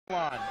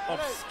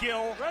of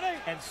skill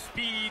and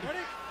speed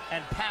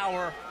and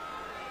power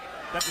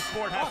that the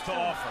sport has to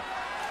offer.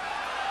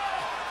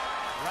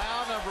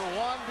 Round number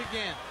 1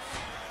 begins.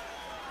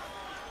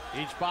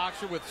 Each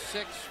boxer with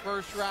 6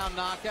 first-round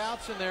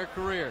knockouts in their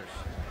careers.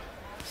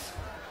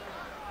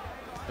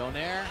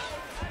 Donaire,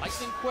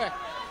 lightning quick,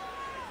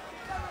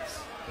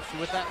 especially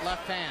with that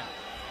left hand.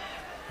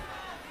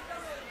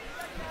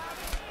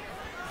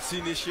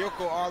 See,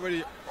 Nishioka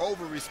already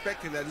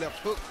over-respecting that left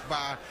hook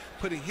by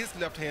putting his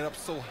left hand up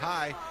so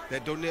high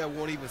that Donaire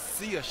won't even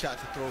see a shot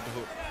to throw the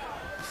hook.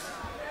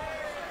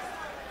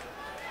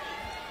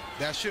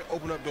 That should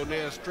open up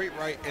Donaire's straight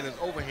right and his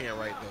overhand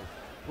right,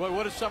 though.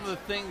 What are some of the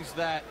things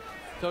that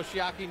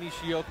Toshiaki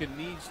Nishioka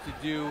needs to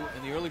do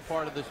in the early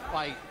part of this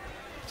fight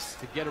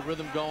to get a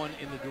rhythm going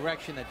in the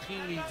direction that he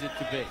needs it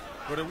to be?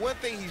 Well, the one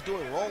thing he's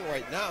doing wrong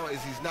right now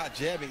is he's not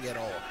jabbing at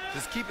all.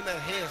 Just keeping that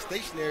hand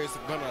stationary is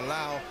going to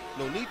allow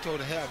Nonito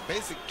to have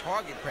basic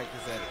target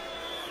practice at it.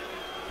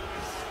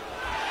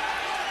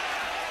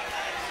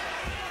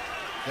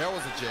 That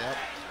was a jab.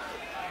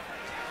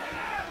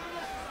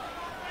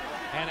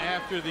 And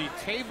after the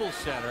table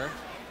setter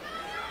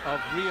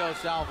of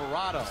Rios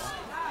Alvarado,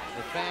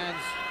 the fans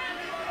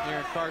here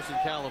in Carson,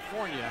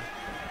 California,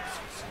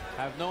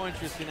 have no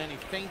interest in any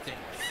fainting.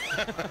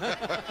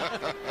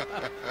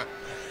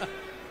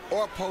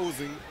 Or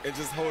posing and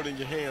just holding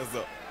your hands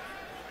up.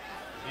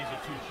 These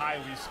are two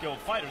highly skilled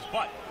fighters,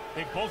 but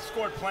they've both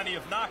scored plenty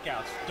of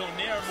knockouts.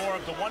 Donaire more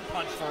of the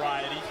one-punch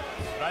variety,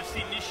 but I've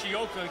seen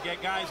Nishioka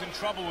get guys in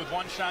trouble with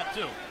one shot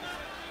too.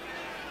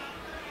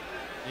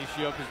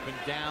 Nishioka's been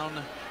down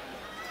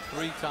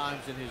 3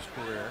 times in his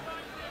career.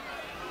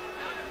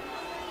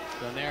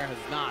 Donaire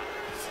has not.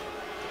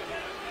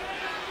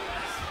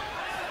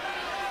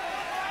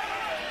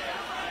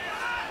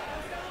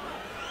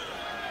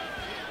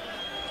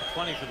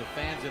 Funny for the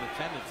fans in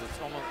attendance.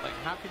 It's almost like,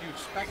 how could you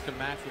expect to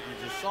match what you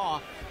just saw,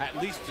 at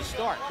least to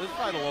start? This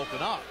fight will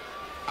open up.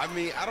 I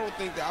mean, I don't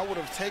think that I would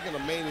have taken a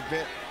main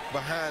event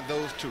behind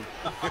those two.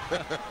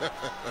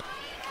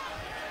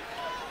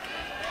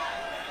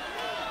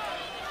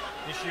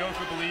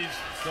 Nishioka believes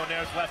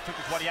Donaire's left hook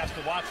is what he has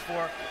to watch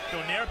for.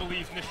 Donaire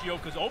believes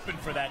Nishioka's open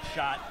for that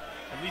shot,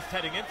 at least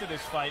heading into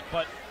this fight.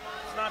 But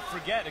let's not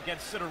forget,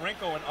 against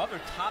Sidorenko and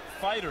other top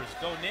fighters,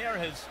 Donaire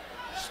has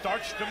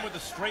starched him with a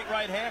straight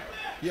right hand.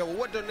 Yeah, well,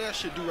 what Donaire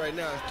should do right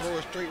now is throw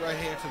a straight right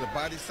hand to the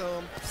body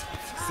some.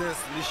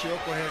 Since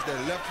Nishioka has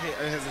that left hand,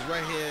 has his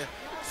right hand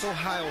so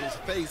high on his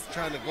face,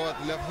 trying to go at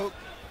the left hook,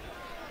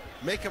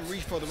 make him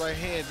reach for the right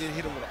hand, then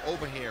hit him with an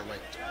overhand right.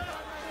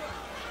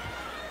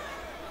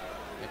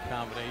 The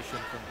combination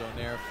from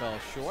Donaire fell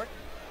short.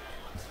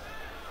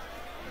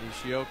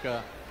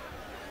 Nishioka,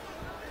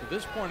 to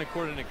this point,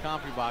 according to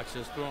CompuBox,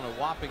 has thrown a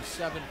whopping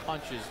 7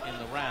 punches in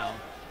the round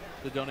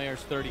to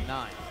Donaire's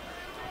 39.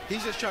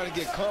 He's just trying to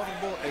get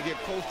comfortable and get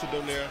close to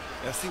Donaire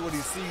and see what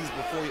he sees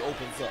before he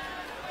opens up.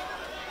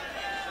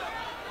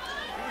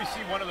 We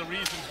see one of the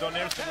reasons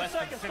Donaire's been less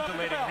than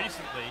scintillating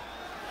recently.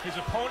 His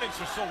opponents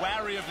are so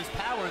wary of his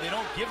power, they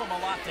don't give him a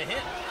lot to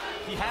hit.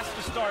 He has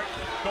to start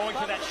going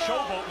to that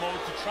showboat mode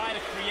to try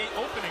to create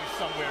openings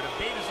somewhere to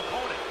bait his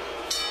opponent.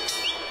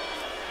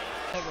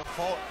 Never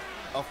fought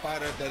a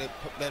fighter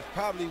that's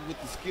probably with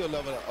the skill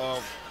level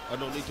of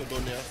Nonito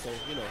Donaire, so,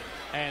 you know.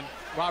 And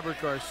Robert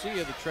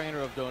Garcia, the trainer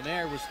of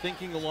Donaire, was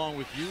thinking along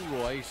with you,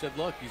 Roy. He said,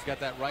 look, he's got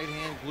that right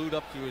hand glued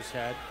up to his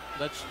head.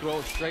 Let's throw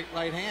a straight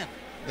right hand.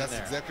 That's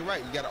exactly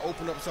right. You got to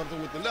open up something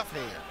with the left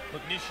hand.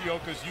 Look,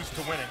 Nishioka's used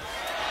to winning.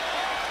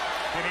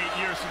 Been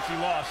 8 years since he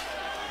lost.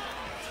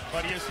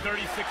 But he is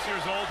 36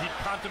 years old. He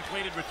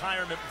contemplated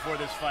retirement before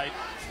this fight.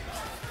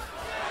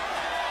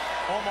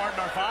 Omar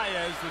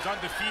Narvaez was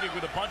undefeated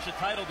with a bunch of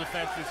title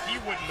defenses. He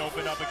wouldn't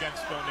open up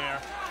against Donaire.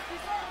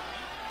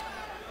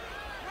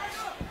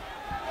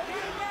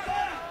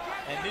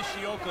 And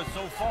Nishioka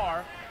so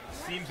far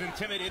seems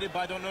intimidated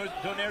by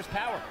Donaire's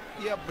power.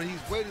 Yeah, but he's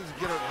waiting to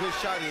get a good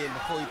shot in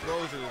before he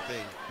throws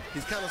anything.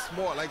 He's kind of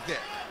smart like that.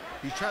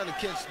 He's trying to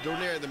catch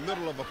Donaire in the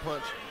middle of a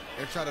punch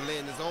and try to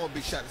land his own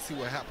big shot to see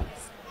what happens.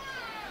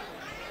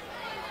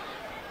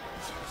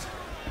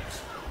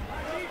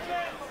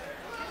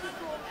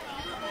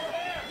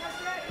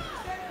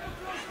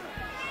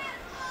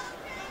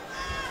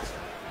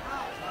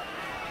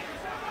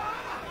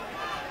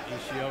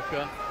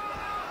 Nishioka,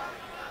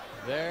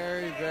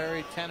 very,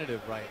 very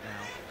tentative right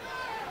now.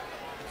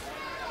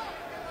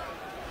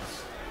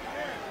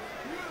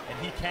 And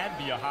he can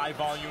be a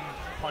high-volume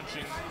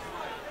punching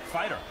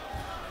fighter.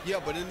 Yeah,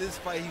 but in this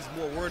fight, he's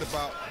more worried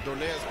about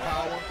Donaire's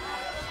power,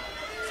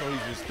 so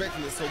he's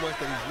respecting it so much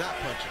that he's not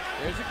punching.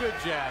 There's a good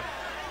jab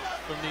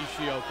from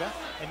Nishioka.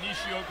 And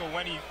Nishioka,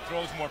 when he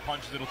throws more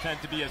punches, it'll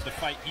tend to be as the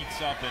fight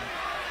heats up and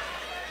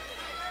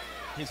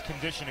his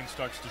conditioning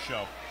starts to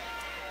show.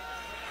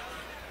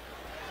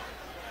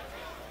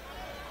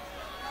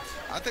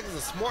 I think it's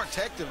a smart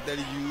tactic that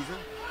he's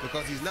using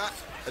because he's not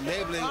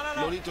enabling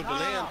Nonito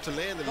to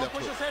land the left hook. Don't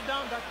push his head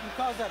down, that you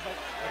cause that, but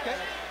okay?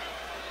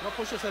 Don't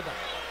push his head down.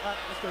 All right,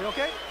 let's go, you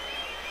okay?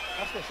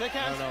 Let's go, shake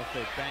hands. I don't know if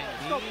they bang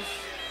knees.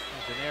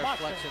 Donaire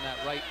flexing that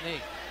right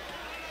knee.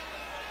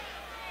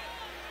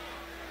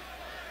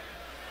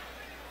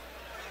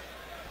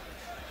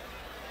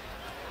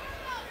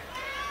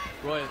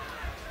 Roy,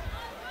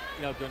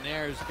 you know,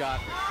 Donaire's got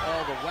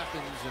all the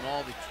weapons and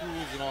all the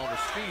tools and all the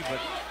speed, but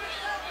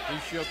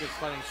Nishioka's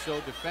fighting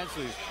so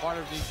defensively. Part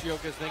of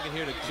Nishioka's thinking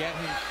here to get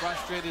him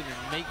frustrated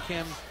and make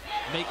him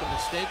make a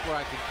mistake where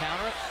I can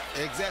counter it.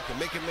 Exactly.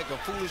 Make him make a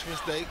foolish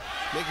mistake.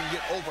 Make him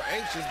get over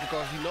anxious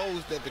because he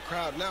knows that the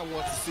crowd now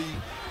wants to see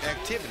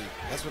activity.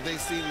 That's what they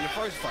seen in the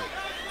first fight.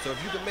 So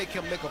if you can make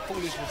him make a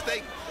foolish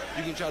mistake,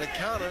 you can try to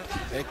counter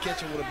and catch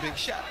him with a big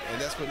shot. And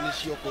that's what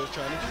Nishioka is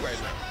trying to do right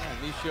now.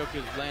 Yeah,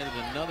 Nishioka's landed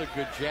another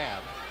good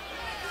jab.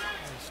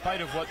 In spite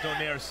of what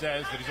Donaire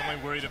says, that he's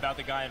only worried about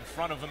the guy in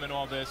front of him and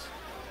all this,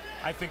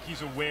 I think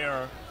he's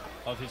aware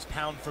of his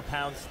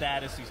pound-for-pound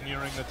status. He's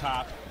nearing the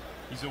top.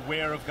 He's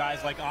aware of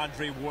guys like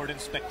Andre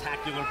Ward's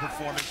spectacular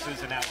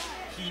performances and how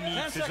he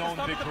needs his own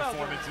big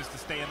performances to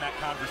stay in that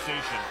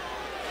conversation.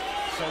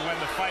 So when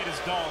the fight is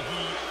dull,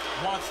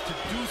 he wants to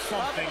do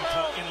something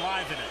to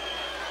enliven it.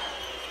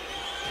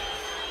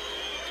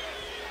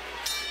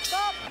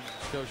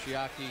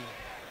 Toshiaki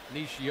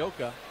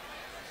Nishioka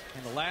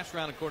in the last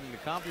round, according to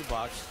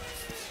CompuBox,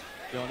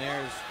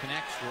 Donaire's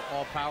connects were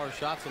all power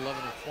shots,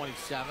 11 of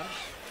 27.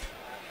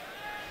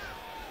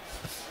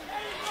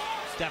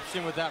 Steps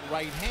in with that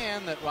right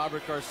hand that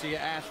Robert Garcia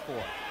asked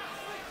for.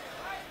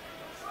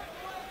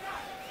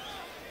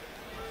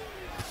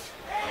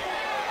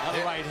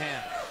 Another right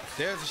hand.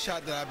 There's a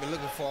shot that I've been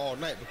looking for all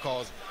night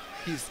because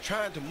he's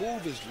trying to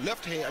move his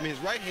left hand, his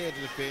right hand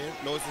to defend.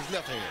 No, it's his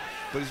left hand.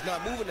 But he's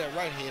not moving that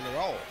right hand at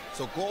all.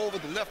 So go over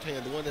the left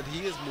hand, the one that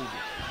he is moving.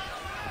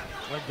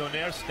 When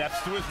Donaire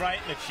steps to his right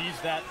and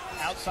achieves that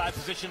outside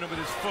position with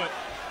his foot,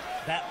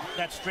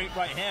 that straight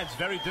right hand is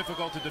very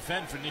difficult to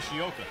defend for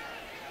Nishioka.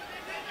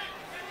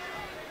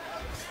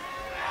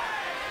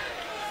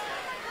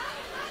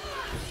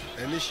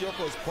 And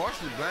Nishioka is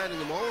partially blinding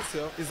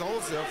his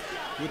own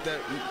self with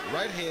that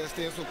right hand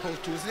staying so close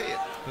to his head.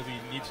 Because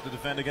he needs to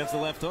defend against the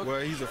left hook?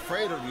 Well, he's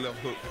afraid of the left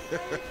hook.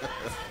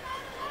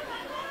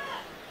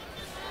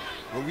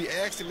 When we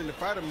asked him in the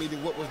fighter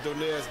meeting what was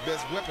Donaire's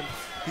best weapon,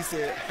 he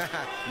said,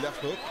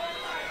 left hook.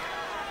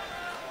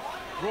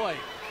 Roy,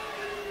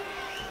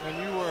 when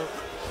you were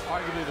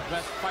arguably the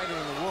best fighter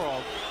in the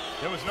world.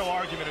 There was no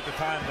argument at the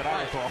time that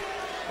I recall.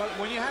 But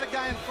when you had a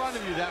guy in front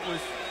of you that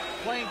was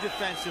playing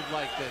defensive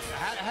like this,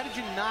 how did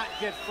you not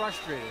get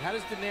frustrated? How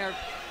does Donaire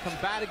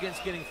combat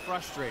against getting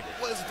frustrated?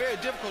 Well, it's very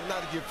difficult not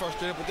to get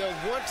frustrated, but there was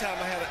one time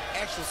I had an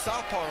actual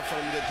southpaw in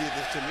front of me that did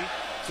this to me.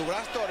 So what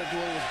I started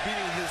doing was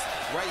beating his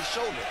right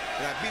shoulder.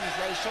 And I beat his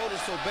right shoulder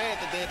so bad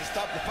that they had to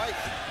stop the fight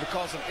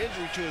because of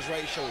injury to his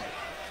right shoulder.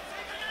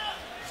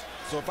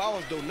 So if I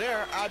was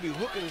Donaire, I'd be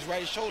hooking his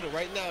right shoulder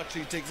right now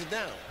until he takes it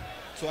down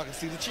so I can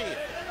see the chin.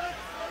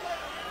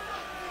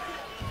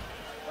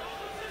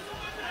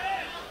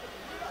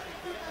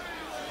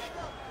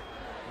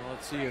 Well,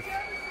 let's see if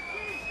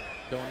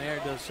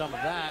Donaire does some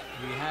of that.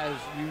 He has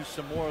used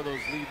some more of those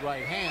lead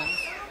right hands.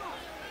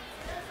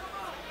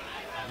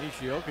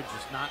 Nishioka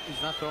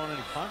he's not throwing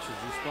any punches.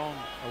 He's thrown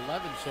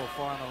 11 so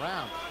far in the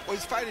round. Well,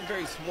 he's fighting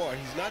very smart.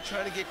 He's not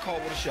trying to get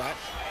caught with a shot.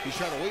 He's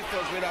trying to wait for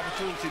a great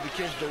opportunity to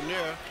catch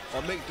Donaire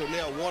or make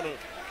Donaire want to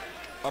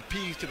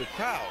appease to the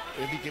crowd.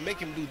 If he can make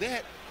him do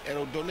that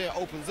and Donaire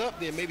opens up,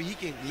 then maybe he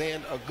can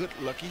land a good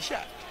lucky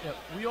shot. Yeah,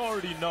 we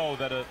already know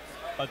that a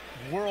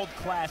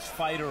world-class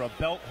fighter, a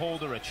belt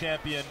holder, a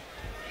champion,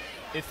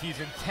 if he's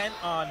intent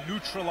on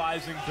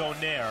neutralizing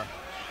Donaire,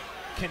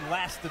 can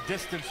last the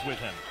distance with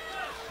him.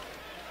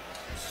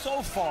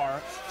 So far,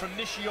 from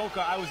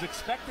Nishioka, I was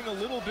expecting a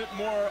little bit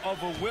more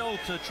of a will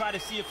to try to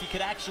see if he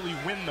could actually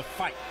win the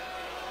fight.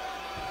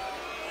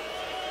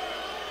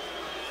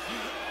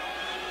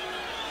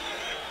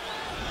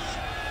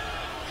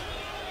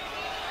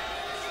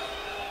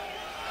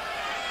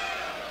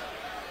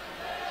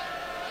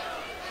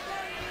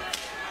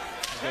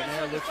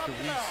 Donaire looks to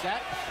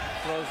reset,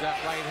 throws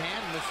that right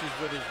hand, misses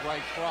with his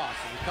right cross.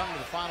 As we come to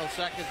the final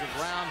seconds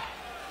of round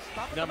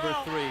number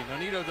 3.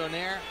 Nonito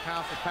Donaire,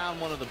 pound for pound,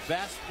 one of the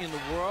best in the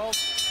world.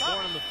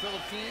 Born in the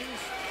Philippines,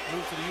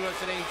 moved to the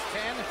U.S. at age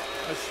 10.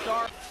 A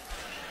star.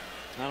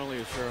 Not only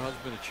is her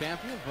husband a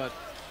champion, but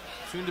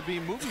soon to be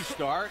movie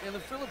star in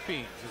the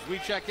Philippines. As we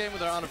check in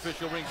with our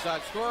unofficial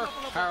ringside scorer,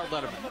 Harold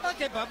Letterman.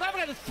 Okay, Bob, I've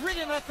got a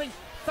 3-0,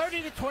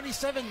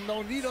 30-27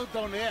 Nonito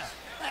Donaire.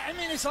 I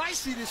mean, as I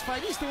see this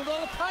fight, he's doing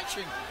all the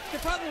punching. The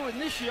problem with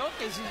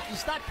Nishioka is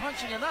he's not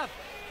punching enough.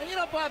 And you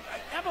know, Bob,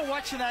 I've been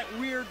watching that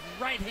weird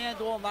right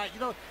hand all night. You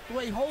know, the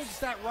way he holds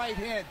that right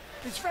hand,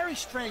 it's very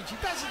strange. He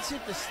doesn't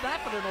seem to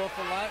snap it an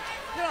awful lot.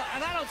 You know,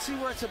 and I don't see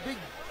where it's a big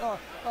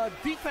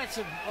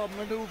defensive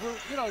maneuver,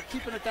 you know,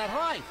 keeping it that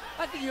high.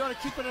 I think you ought to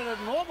keep it at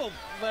a normal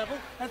level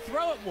and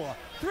throw it more.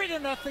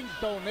 3-0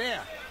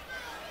 Donaire.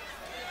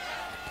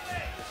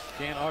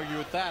 Can't argue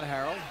with that,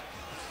 Harold.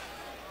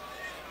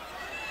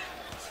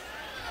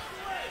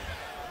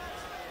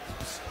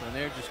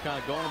 Donaire just kind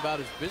of going about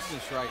his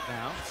business right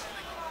now.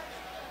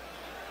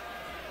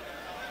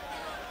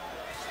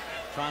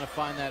 trying to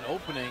find that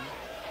opening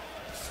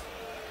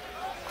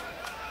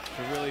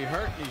to really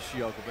hurt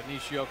Nishioka, but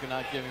Nishioka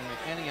not giving him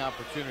any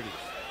opportunities.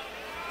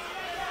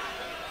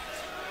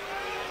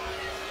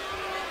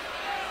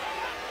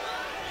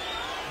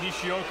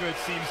 Nishioka, it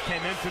seems,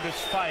 came into this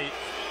fight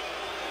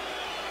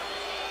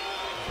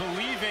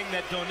believing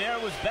that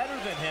Donaire was better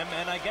than him,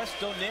 and I guess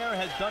Donaire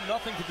has done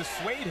nothing to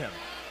dissuade him.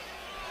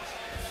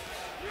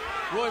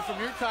 Roy, from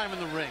your time in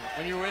the ring,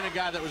 when you were in a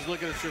guy that was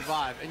looking to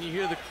survive, and you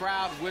hear the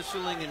crowd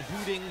whistling and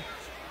hooting,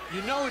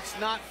 you know it's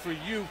not for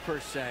you per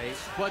se,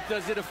 but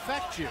does it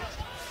affect you?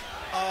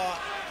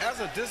 As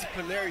a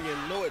disciplinarian,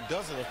 no, it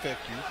doesn't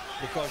affect you,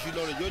 because you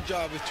know that your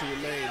job is to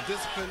remain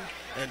disciplined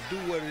and do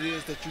what it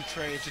is that you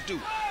train to do.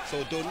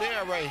 So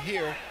Donaire right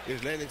here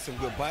is landing some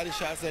good body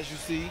shots, as you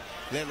see,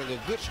 landing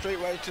a good straight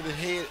right to the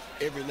head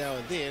every now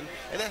and then,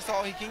 and that's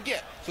all he can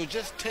get. So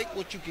just take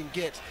what you can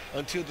get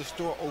until the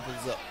store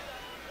opens up.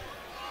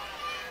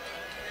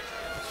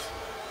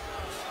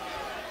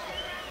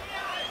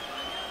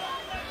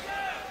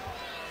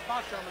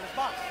 Box, gentlemen, it's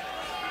box.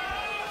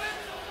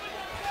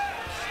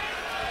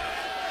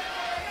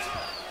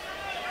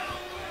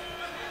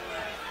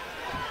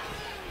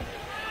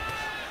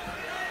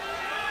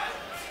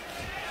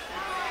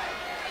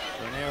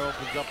 Donaire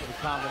opens up with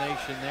a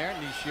combination there.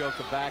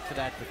 Nishioka back to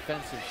that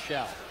defensive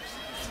shell.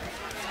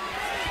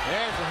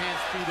 There's the hand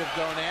speed of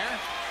Donaire.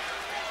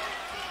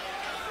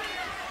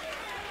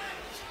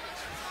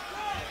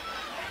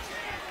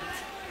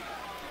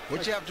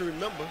 What you have to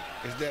remember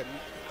is that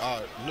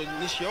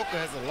Nishioka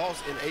hasn't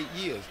lost in 8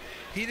 years.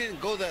 He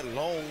didn't go that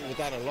long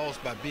without a loss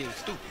by being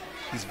stupid.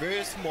 He's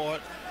very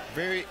smart,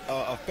 very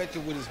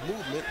effective with his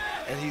movement,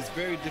 and he's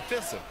very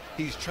defensive.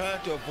 He's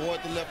trying to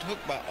avoid the left hook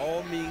by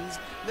all means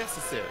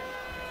necessary.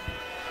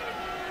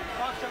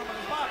 Box, gentlemen,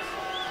 it's box.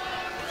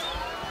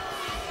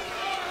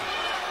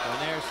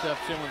 Donaire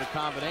steps in with a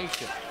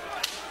combination.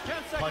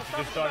 10 seconds. Punch is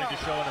just starting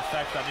to show an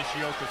effect on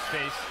Nishioka's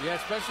face. Yeah,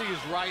 especially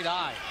his right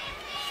eye.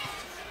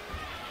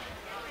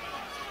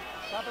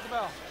 Stop at the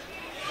bell.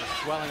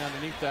 Swelling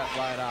underneath that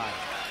right eye.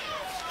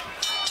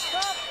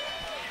 Stop.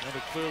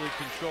 Another clearly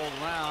controlled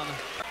round.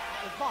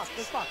 It's box,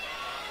 it's box.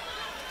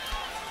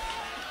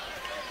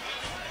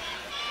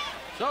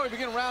 So we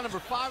begin round number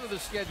 5 of the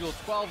scheduled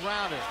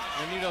 12-rounder.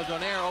 Nonito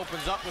Donaire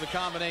opens up with a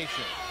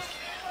combination.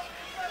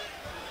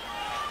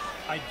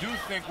 I do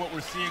think what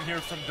we're seeing here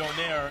from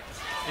Donaire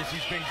is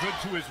he's been good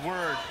to his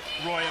word,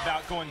 Roy,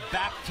 about going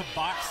back to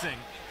boxing,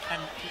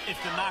 and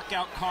if the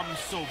knockout comes,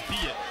 so be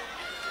it.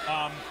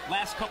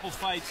 Last couple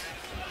fights,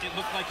 it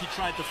looked like he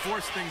tried to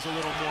force things a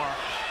little more,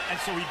 and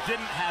so he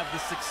didn't have the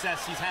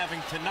success he's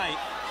having tonight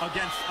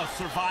against a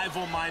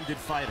survival-minded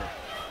fighter.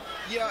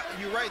 Yeah,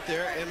 you're right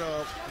there, and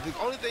the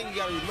only thing you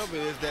got to remember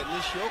is that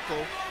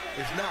Nishioka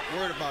is not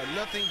worried about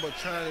nothing but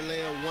trying to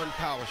land one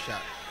power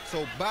shot.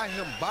 So by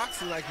him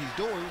boxing like he's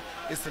doing,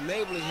 it's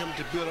enabling him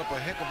to build up a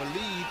heck of a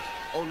lead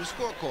on the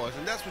scorecards,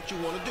 and that's what you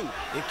want to do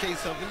in case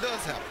something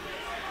does happen.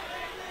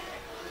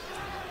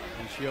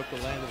 Nishioka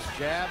landed a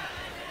jab.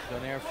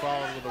 Donaire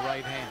followed with the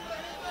right hand.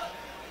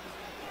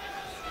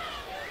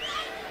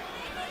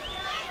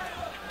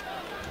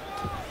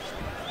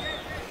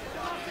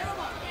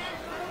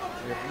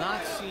 We have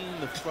not seen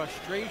the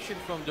frustration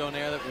from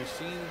Donaire that we've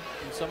seen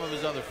in some of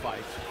his other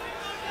fights.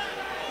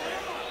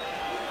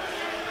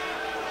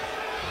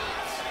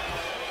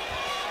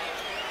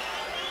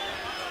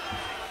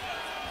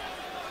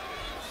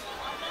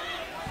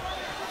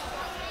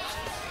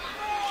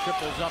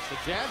 Triples up the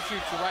jab,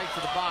 shoots the right to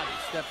the body,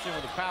 steps in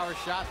with a power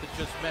shot that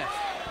just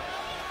missed.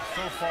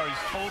 So far,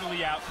 he's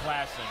totally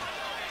outclassing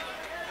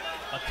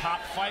a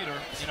top fighter,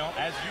 you know,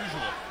 as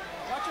usual.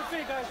 Watch your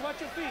feet, guys, watch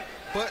your feet.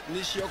 But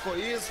Nishioka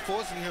is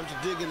forcing him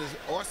to dig in his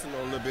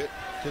arsenal a little bit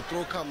to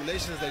throw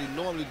combinations that he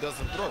normally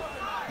doesn't throw,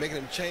 making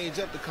him change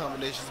up the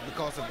combinations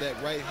because of that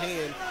right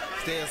hand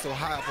staying so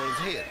high up on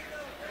his head.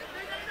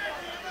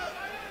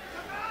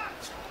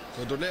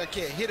 So Donaire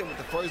can't hit him with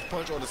the first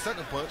punch or the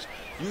second punch.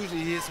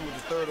 Usually he hits him with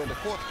the third or the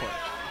fourth punch,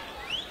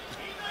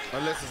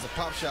 unless it's a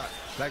pop shot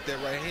like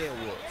that right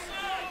hand was.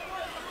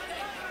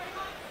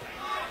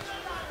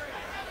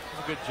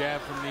 A good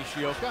jab from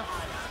Nishioka.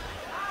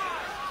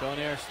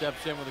 Donaire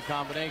steps in with a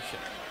combination.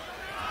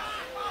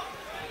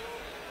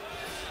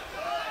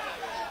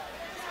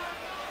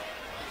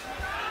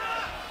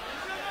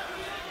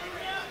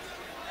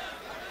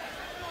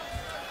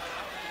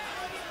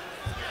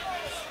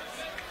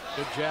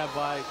 Good jab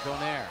by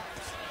Donaire.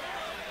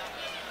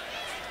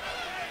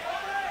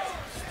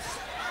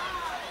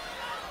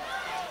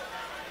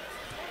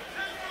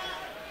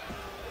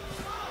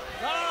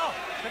 No,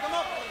 pick him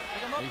up.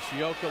 Pick him up.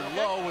 Nishioka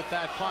low with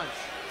that punch.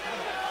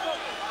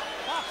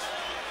 Box.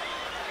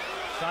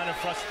 Sign of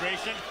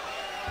frustration.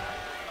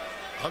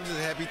 I'm just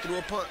happy he threw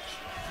a punch.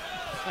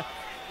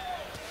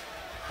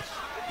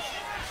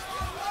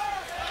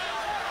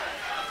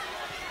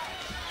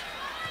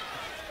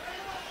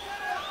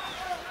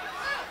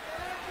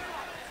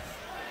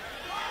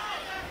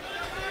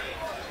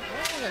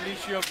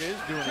 Nishioka is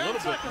doing a little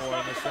bit more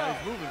in this round.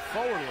 He's moving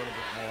forward a little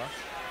bit more.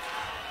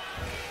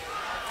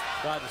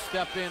 Tried to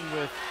step in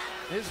with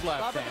his left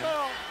Stop at the hand.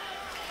 middle.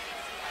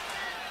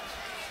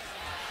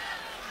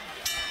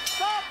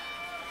 Stop.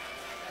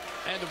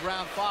 End of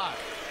round 5.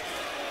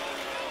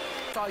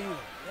 That's all you.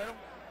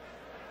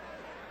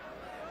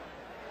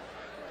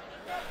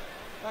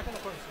 Back in the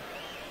corner.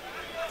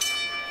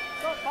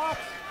 Stop, box.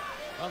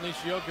 Well,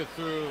 Nishioka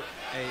threw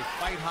a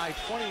fight-high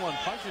 21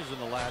 punches in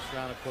the last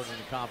round, according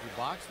to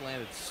CompuBox.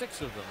 Landed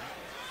 6 of them.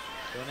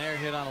 Donaire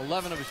hit on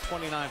 11 of his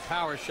 29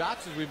 power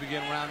shots as we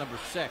begin round number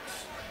 6.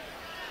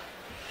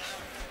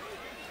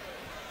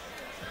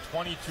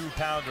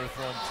 22-pounder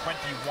throwing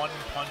 21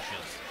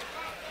 punches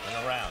in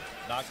a round.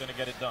 Not going to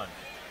get it done.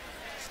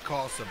 It's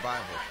called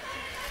survival.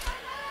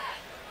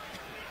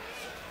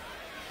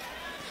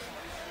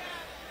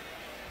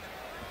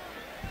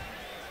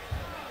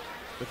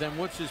 But then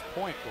what's his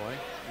point, Roy?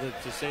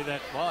 To say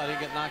that, well, I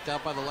didn't get knocked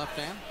out by the left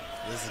hand?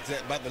 This is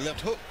exactly about the left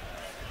hook.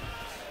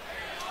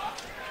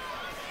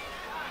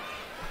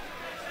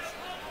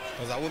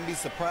 Because I wouldn't be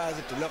surprised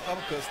if the left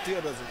uppercut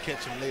still doesn't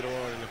catch him later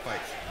on in the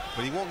fight.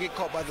 But he won't get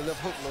caught by the left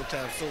hook no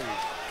time soon.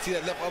 See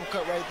that left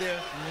uppercut right there?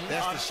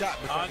 That's the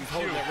shot because he's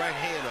holding that right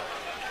hand up.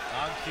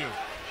 On cue.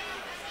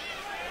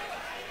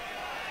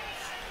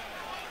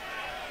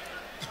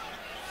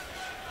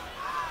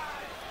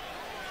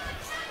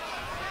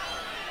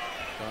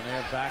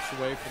 Donaire backs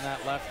away from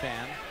that left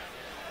hand.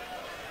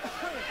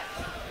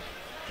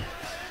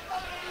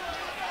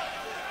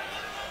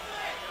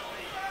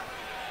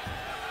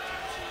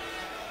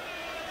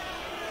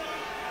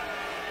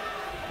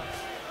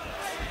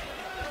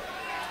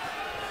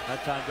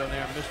 That time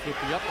Donaire missed with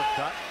the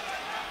uppercut.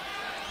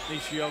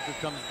 Nishioka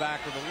comes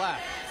back with a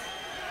left.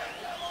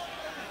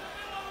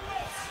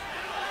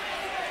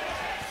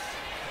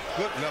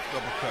 Good left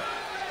uppercut.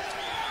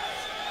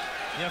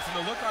 Yeah,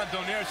 from the look on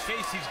Donaire's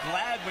face, he's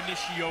glad when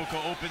Nishioka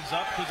opens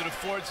up because it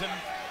affords him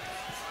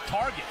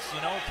targets,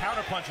 you know,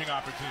 counterpunching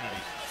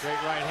opportunities.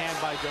 Straight right hand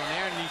by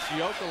Donaire.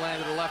 Nishioka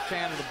landed a left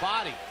hand to the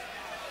body.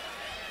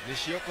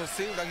 Nishioka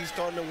seems like he's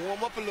starting to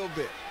warm up a little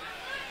bit.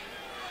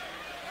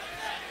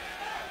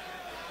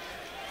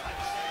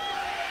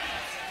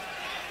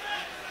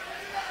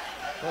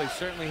 Well, he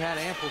certainly had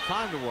ample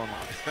time to warm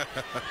up.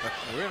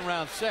 We're in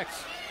round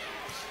 6.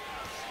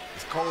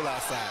 It's cold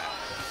outside.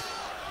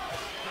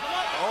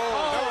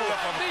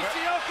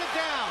 Nishioka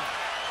down.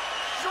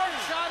 Short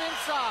shot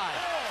inside.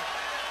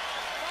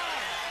 5,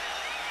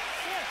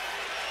 6,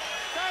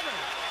 7.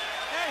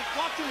 Hey,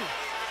 walk to me.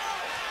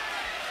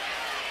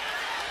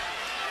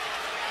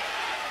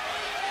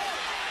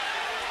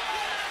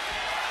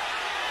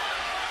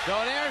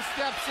 Donaire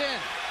steps in.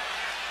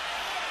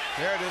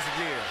 There it is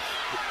again.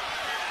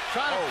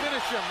 Trying to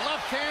finish him.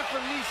 Left hand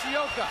from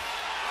Nishioka.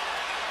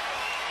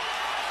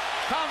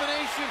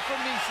 Combination from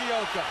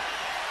Nishioka.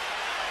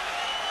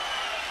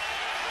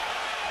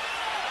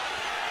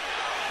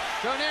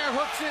 Donaire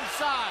hooks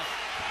inside.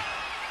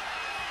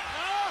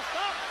 No,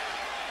 stop.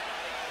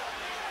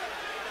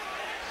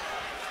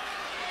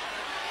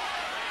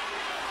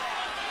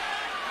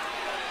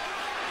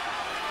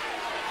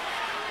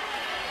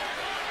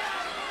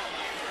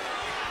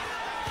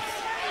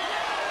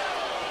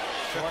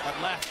 Short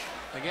left.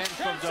 Again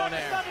from 10 seconds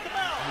Donaire. left at the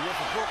bell. He went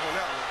for broke on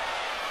that one.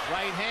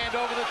 Right hand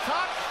over the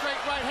top.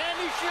 Straight right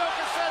hand.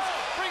 Nishioka says,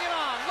 bring it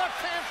on. Left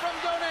hand from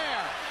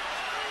Donaire.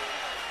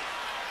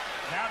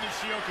 Now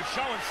Nishioka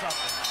showing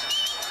something.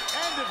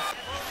 End of.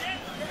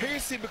 Here you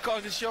see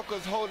because Nishioka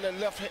is holding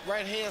that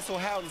right hand so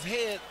high on his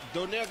head,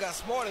 Donaire got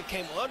smart and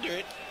came under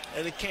it,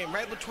 and it came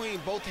right between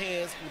both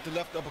hands with the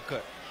left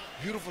uppercut.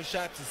 Beautiful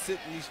shot to sit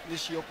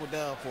Nishioka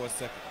down for a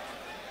second.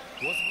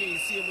 Once again, you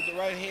see him with the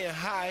right hand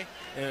high,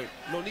 and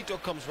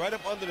Nonito comes right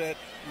up under that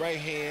right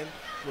hand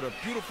with a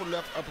beautiful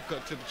left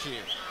uppercut to the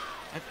chin.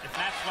 If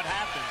that's what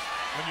happens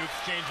when you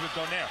exchange with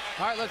Donaire.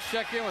 All right, let's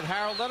check in with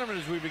Harold Letterman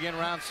as we begin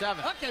round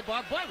 7. Okay,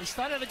 Bob, boy, we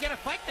started to get a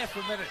fight there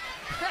for a minute.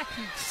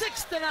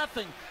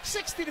 6-0,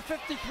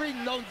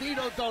 60-53,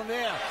 Nonito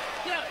Donaire.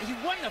 Yeah, he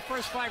won the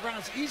first 5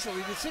 rounds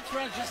easily. The 6th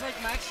round, just like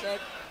Max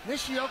said,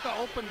 Nishioka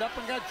opened up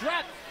and got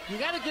dropped. You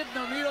got to give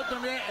Nonito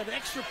Donaire an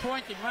extra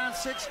point in round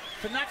 6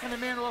 for knocking the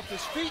man off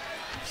his feet.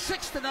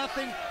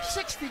 6-0,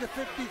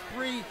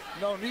 60-53,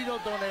 Nonito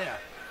Donaire.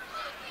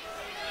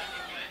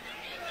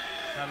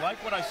 I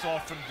like what I saw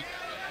from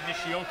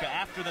Nishioka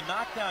after the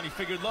knockdown. He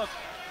figured, look,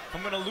 if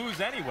I'm going to lose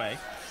anyway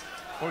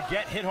or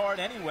get hit hard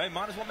anyway,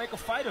 might as well make a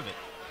fight of it.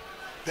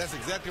 That's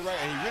exactly right,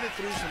 and he really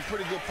threw some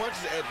pretty good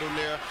punches at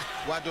Donaire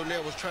while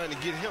Donaire was trying to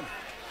get him.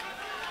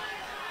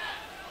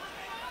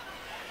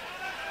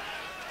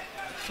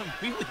 Some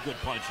really good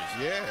punches.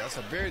 Yeah, that's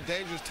a very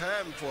dangerous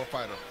time for a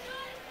fighter.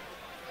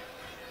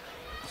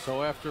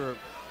 So after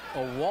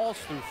a waltz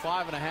through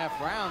 5.5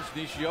 rounds,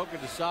 Nishioka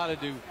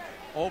decided to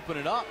open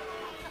it up.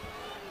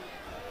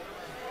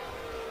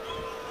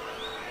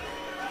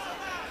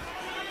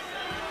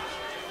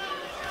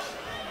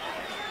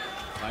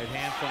 Right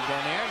hand from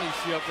Donaire.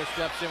 Nishioka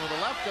steps in with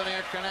the left.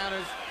 Donaire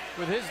counters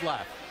with his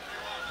left.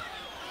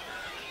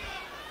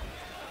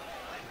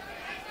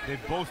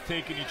 They've both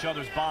taken each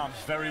other's bombs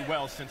very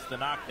well since the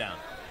knockdown.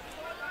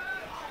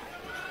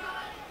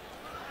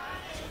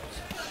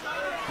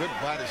 Good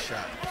body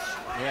shot.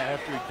 Yeah,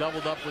 after he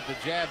doubled up with the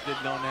jab, did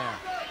Donaire.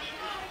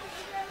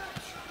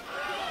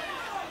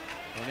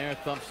 Donaire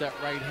thumps that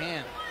right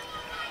hand.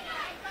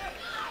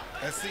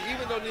 And see,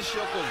 even though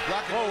Nishioka is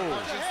blocking those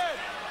punches,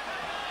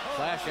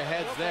 Clash of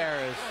heads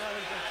there as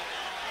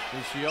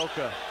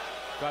Nishioka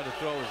tried to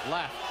throw his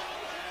left.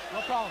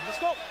 No problem. Let's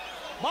go.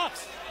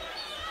 Box.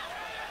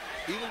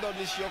 even though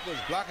Nishioka is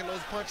blocking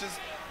those punches,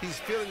 he's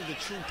feeling the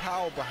true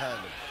power behind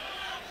him.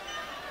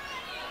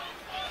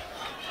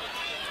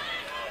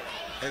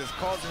 And it's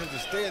causing him to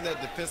stay in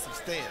that defensive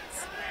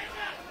stance.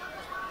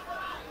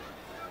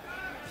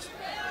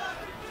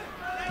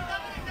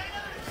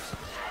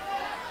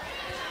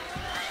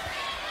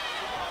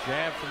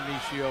 Jab from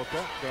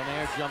Nishioka.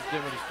 Donaire jumped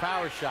in with his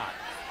power shot.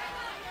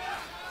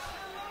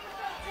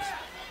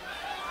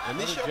 And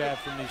Another jab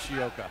from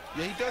Nishioka.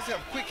 Yeah, he does have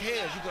quick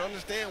hands. You can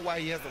understand why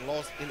he hasn't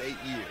lost in 8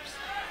 years.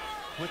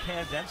 Quick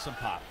hands and some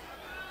pop.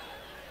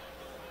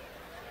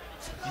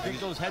 You think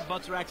those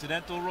headbutts are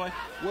accidental, Roy?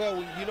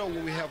 Well, you know,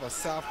 when we have a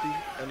softy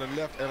and a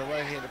left and a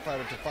right-handed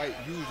fighter to fight,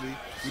 usually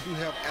we do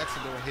have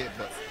accidental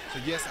headbutts. So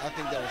yes, I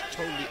think that was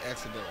totally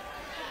accidental.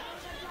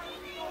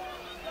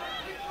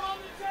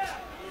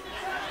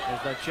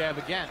 There's that jab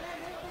again.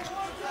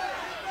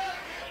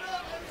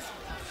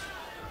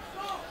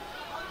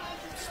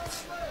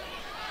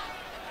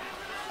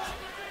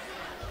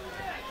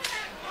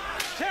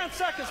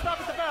 Seconds, stop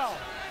at the bell.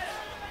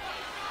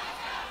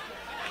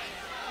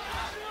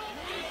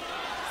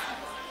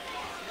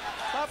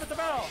 Stop at the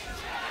bell.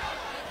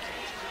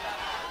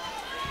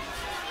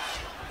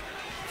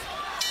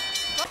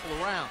 Couple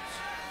of rounds.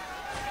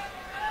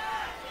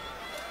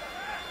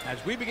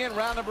 As we begin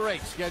round number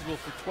 8, scheduled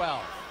for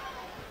 12.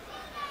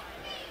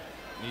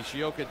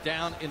 Nishioka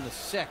down in the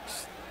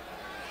 6th.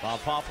 Bob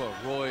Papa,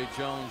 Roy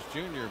Jones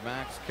Jr.,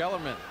 Max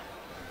Kellerman,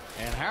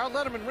 and Harold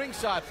Letterman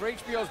ringside for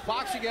HBO's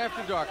Boxing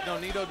After Dark.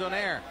 Nonito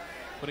Donaire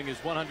putting his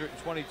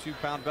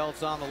 122-pound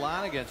belts on the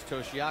line against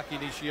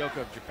Toshiaki Nishioka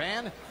of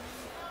Japan.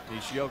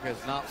 Nishioka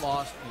has not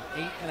lost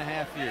in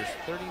 8.5 years.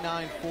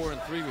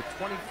 39-4-3 with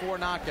 24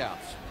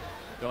 knockouts.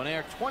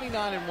 Donaire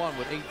 29-1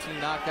 with 18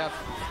 knockouts.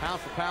 Pound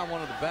for pound,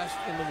 one of the best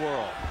in the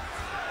world.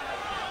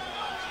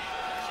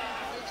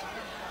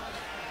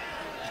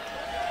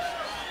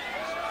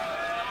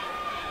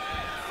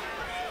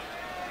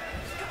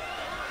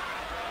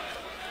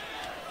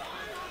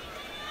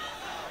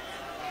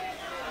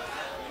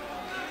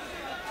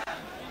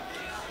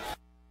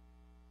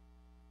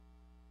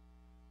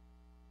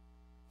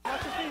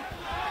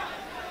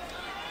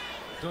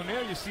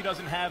 Donaire, you see,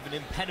 doesn't have an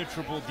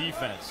impenetrable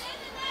defense.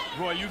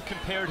 Roy, you've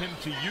compared him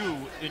to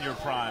you in your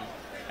prime,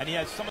 and he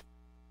has some.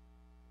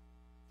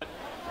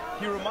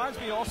 He reminds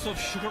me also of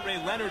Sugar Ray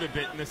Leonard a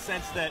bit in the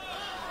sense that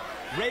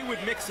Ray would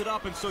mix it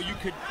up, and so you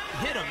could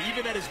hit him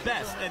even at his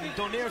best, and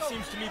Donaire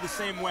seems to me the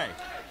same way.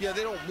 Yeah,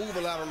 they don't move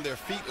a lot on their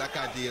feet like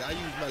I did. I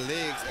use my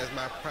legs as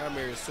my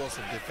primary source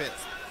of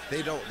defense.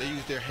 They don't. They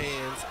use their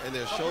hands and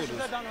their shoulders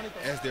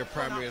as their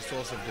primary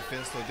source of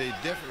defense, so they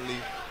definitely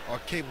are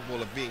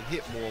capable of being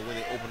hit more when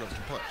they open up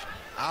to punch.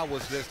 I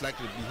was less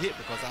likely to be hit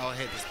because I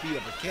had to speed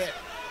up a cat,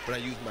 but I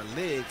used my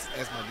legs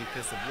as my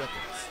defensive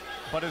weapons.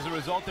 But as a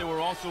result, they were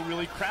also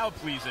really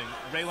crowd-pleasing.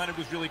 Ray Leonard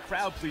was really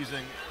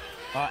crowd-pleasing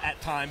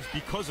at times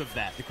because of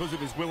that, because of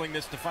his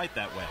willingness to fight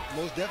that way.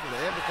 Most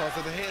definitely, and because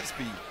of the hand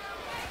speed.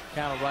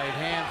 Counter right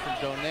hand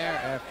from Donaire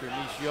after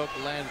Nishioka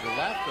lands the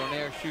left.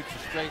 Donaire shoots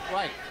a straight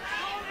right.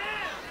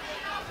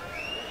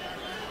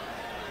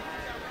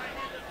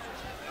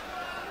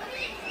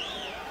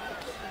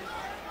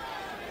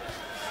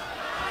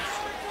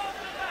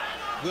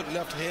 Good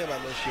left hand by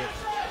Nishioka.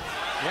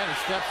 Yeah, he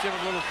steps in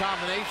with a little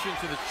combination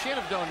to the chin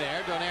of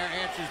Donaire. Donaire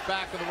answers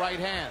back with the right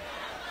hand.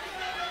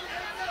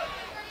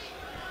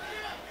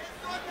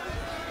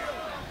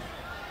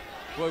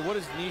 Boy, what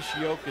is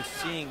Nishioka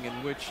seeing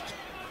in which,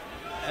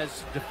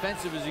 as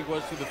defensive as he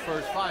was through the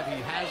first 5, he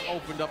has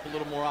opened up a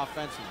little more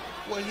offensively?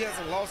 Well, he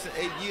hasn't lost in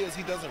 8 years.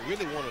 He doesn't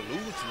really want to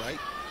lose tonight.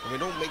 I mean,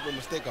 don't make no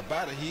mistake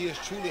about it. He is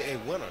truly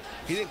a winner.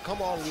 He didn't come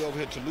all the way over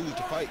here to lose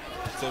the fight.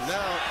 So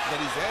now that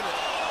he's at it,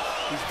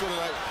 he's feeling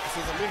like,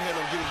 since I'm in here,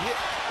 I'm getting hit.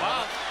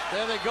 Wow,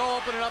 there they go,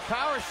 opening up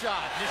power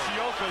shots.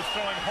 Nishioka is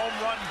throwing home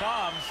run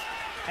bombs,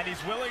 and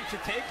he's willing to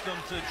take them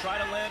to try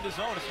to land his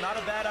own. It's not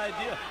a bad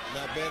idea.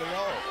 Not bad at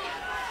all.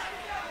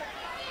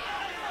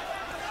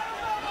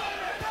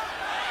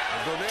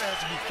 And Donaire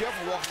has to be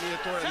careful walking in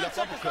and throwing a left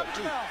uppercut,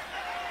 too.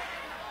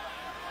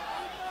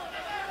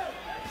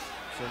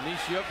 So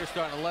Nishioka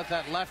starting to let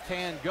that left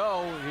hand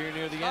go here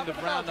near the end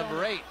of round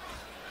number 8.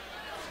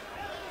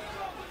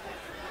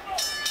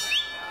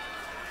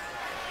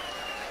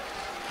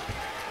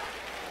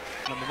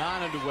 Number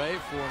 9 underway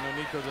for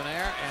Nonito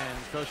Donaire and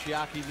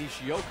Toshiaki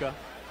Nishioka.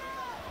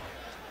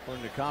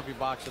 According to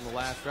CompuBox in the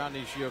last round,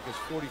 Nishioka's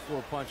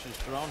 44 punches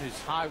thrown, his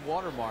high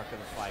water mark in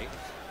the fight,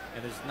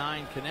 and his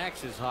 9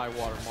 connects his high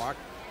water mark.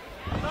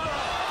 And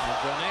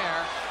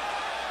Donaire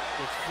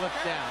gets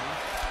flipped down.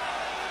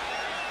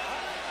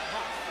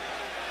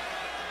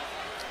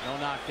 No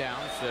knockdown,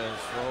 says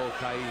Raul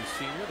Caiz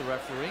Sr., the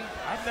referee.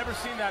 I've never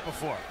seen that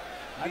before.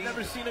 I've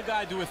never seen a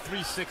guy do a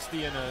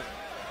 360 in a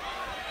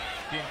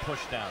being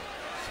pushed down,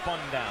 spun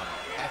down.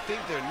 I think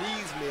their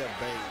knees may have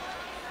banged.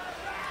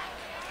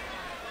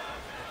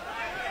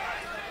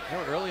 You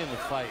know, early in the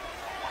fight,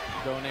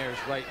 Donaire's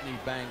right knee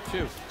banged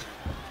too.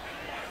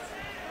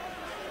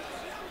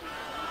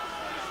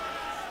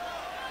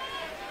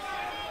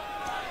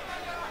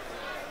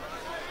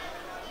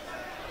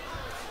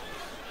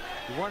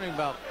 You're wondering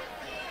about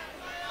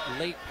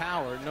late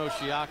power.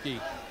 Nishioka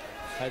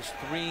has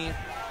 3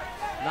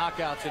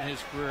 knockouts in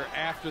his career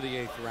after the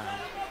 8th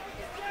round.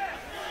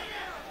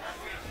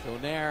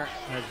 Donaire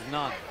has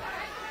none.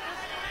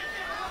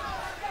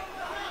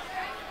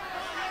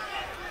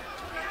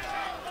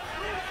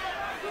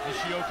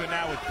 Nishioka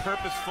now with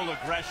purposeful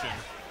aggression,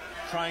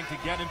 trying to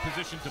get in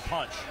position to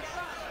punch.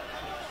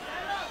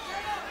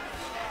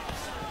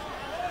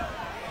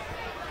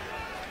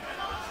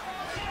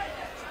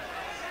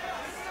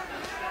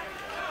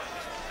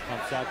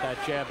 Pumps out that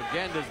jab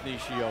again, does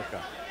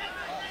Nishioka.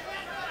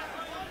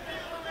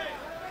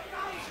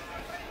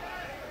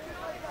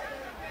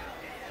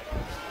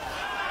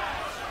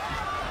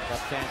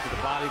 Left hand to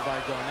the body by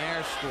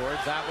Donaire, scored.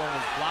 That one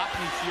was blocked.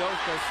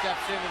 Nishioka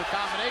steps in with a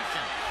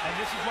combination. And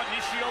this is what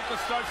Nishioka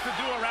starts to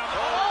do around.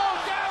 Oh,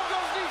 down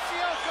goes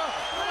Nishioka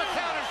from a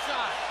counter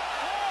shot.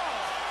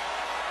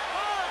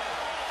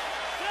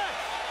 4, 6,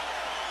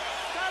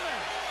 7.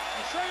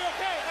 You sure you're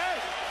okay? Hey.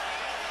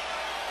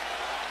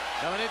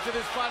 Coming into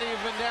this fight, he's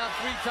been down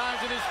 3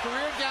 times in his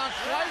career, down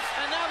twice,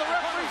 and now the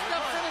referee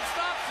steps in and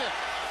stops it.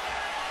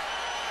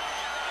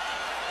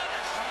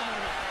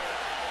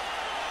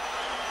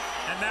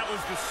 And that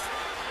was the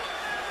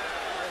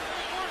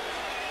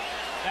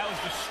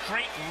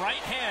straight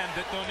right hand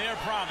that Donaire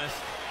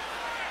promised.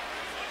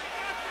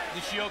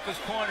 Nishioka's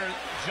corner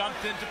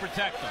jumped in to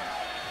protect him.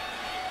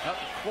 The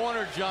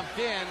corner jumped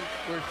in.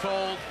 We're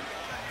told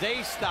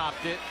they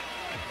stopped it.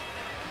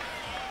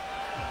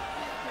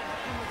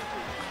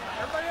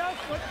 Everybody else,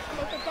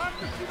 let the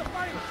doctor see the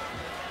fighter.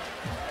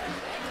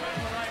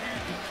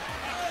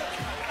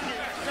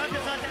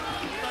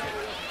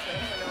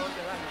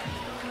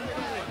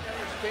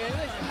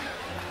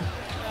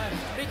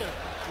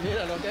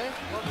 Míralo, ¿ok?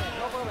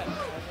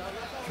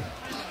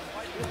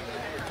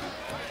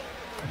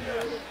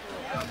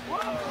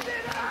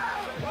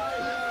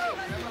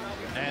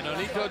 And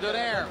Nonito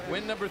Donaire,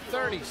 win number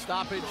 30,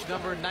 stoppage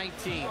number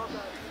 19.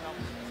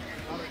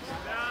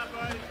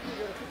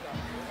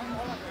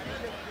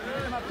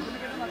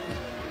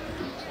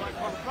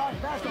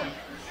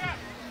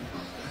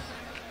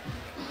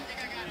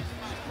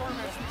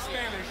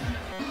 Spanish.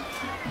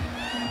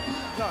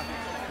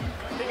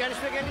 You gotta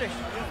speak English.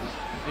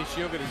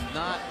 Nishioka does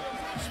not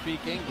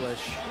speak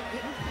English.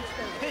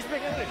 He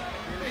speak English.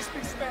 He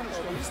speaks Spanish,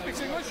 though. He speaks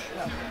English?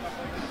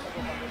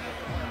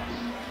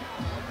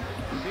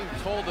 Being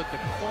told that the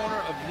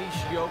corner of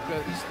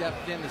Nishioka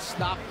stepped in to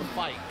stop the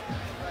fight.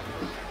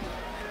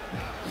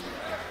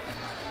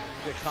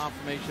 Get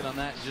confirmation on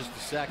that in just a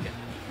second.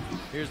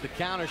 Here's the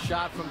counter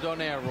shot from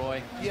Donaire,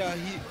 Roy. Yeah,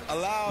 he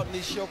allowed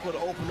Nishioka to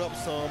open up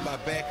some by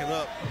backing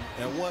up,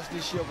 and once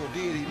Nishioka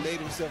did, he made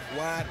himself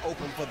wide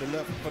open for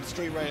the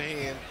straight right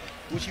hand,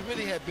 which he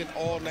really had been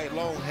all night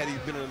long had he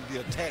been in the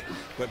attack,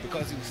 but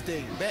because he was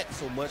staying back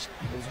so much,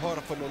 it was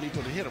harder for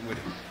Nonito to hit him with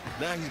it.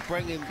 Now he's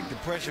bringing the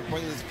pressure,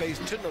 bringing his face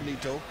to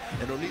Nonito,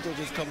 and Nonito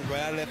just comes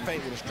right out of that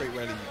feint with a straight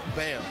right hand.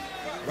 Bam!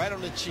 Right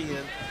on the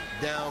chin,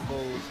 down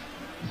goes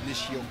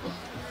Nishioka.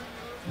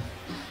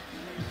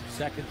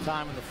 Second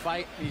time in the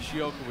fight,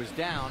 Nishioka was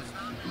down.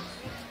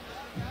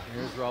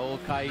 Here's Raul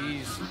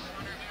Caiz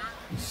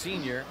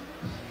Sr.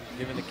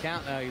 giving the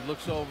count. Now he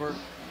looks over,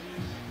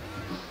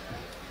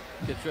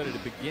 gets ready to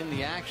begin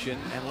the action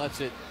and lets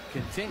it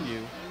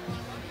continue,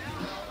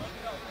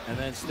 and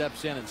then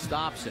steps in and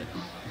stops it.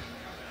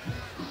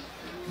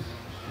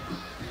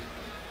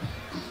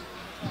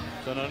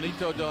 So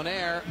Nonito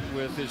Donaire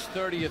with his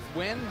 30th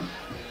win.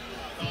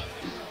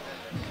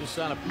 Just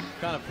on a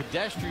kind of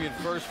pedestrian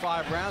first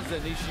 5 rounds,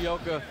 that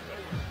Nishioka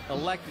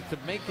elected to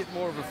make it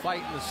more of a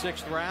fight in the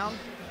 6th round.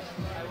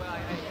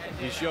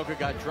 Nishioka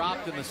got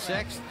dropped in the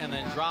 6th and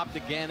then dropped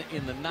again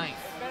in the 9th.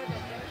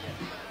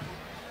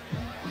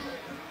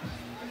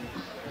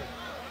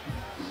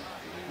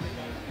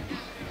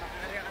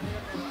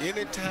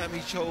 Anytime he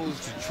chose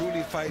to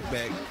truly fight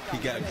back, he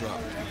got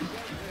dropped.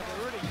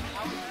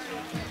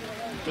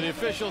 For the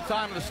official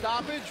time of the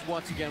stoppage,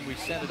 once again we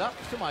send it up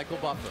to Michael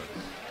Buffer.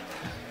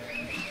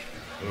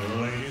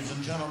 Ladies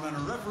and gentlemen,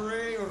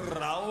 referee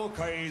Raul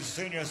Caiz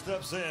Sr.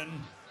 steps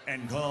in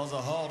and calls a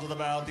halt to the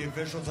bout. The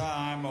official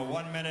time,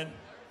 1 minute,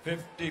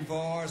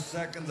 54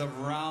 seconds of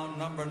round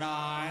number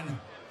 9.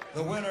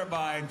 The winner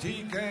by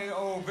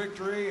TKO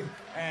victory,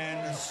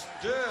 and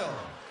still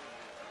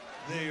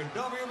the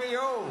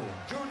WBO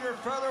Junior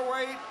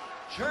Featherweight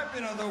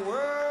Champion of the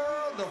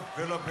World, the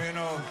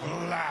Filipino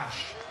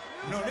Flash,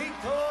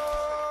 Nonito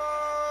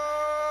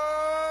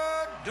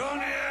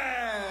Donaire.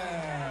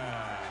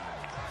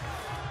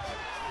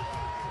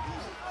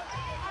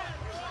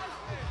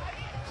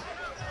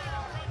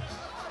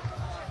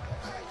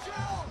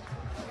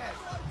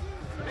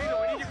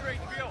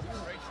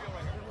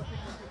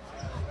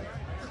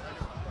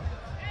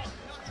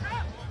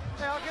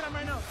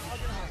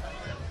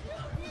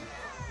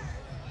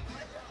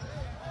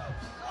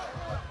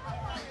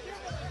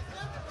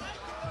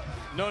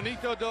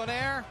 Nonito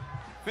Donaire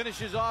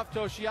finishes off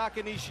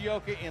Toshiaki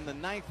Nishioka in the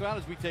 9th round.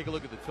 As we take a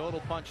look at the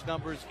total punch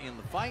numbers in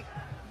the fight,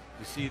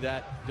 you see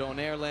that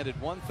Donaire landed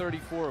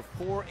 134 of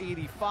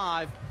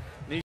 485.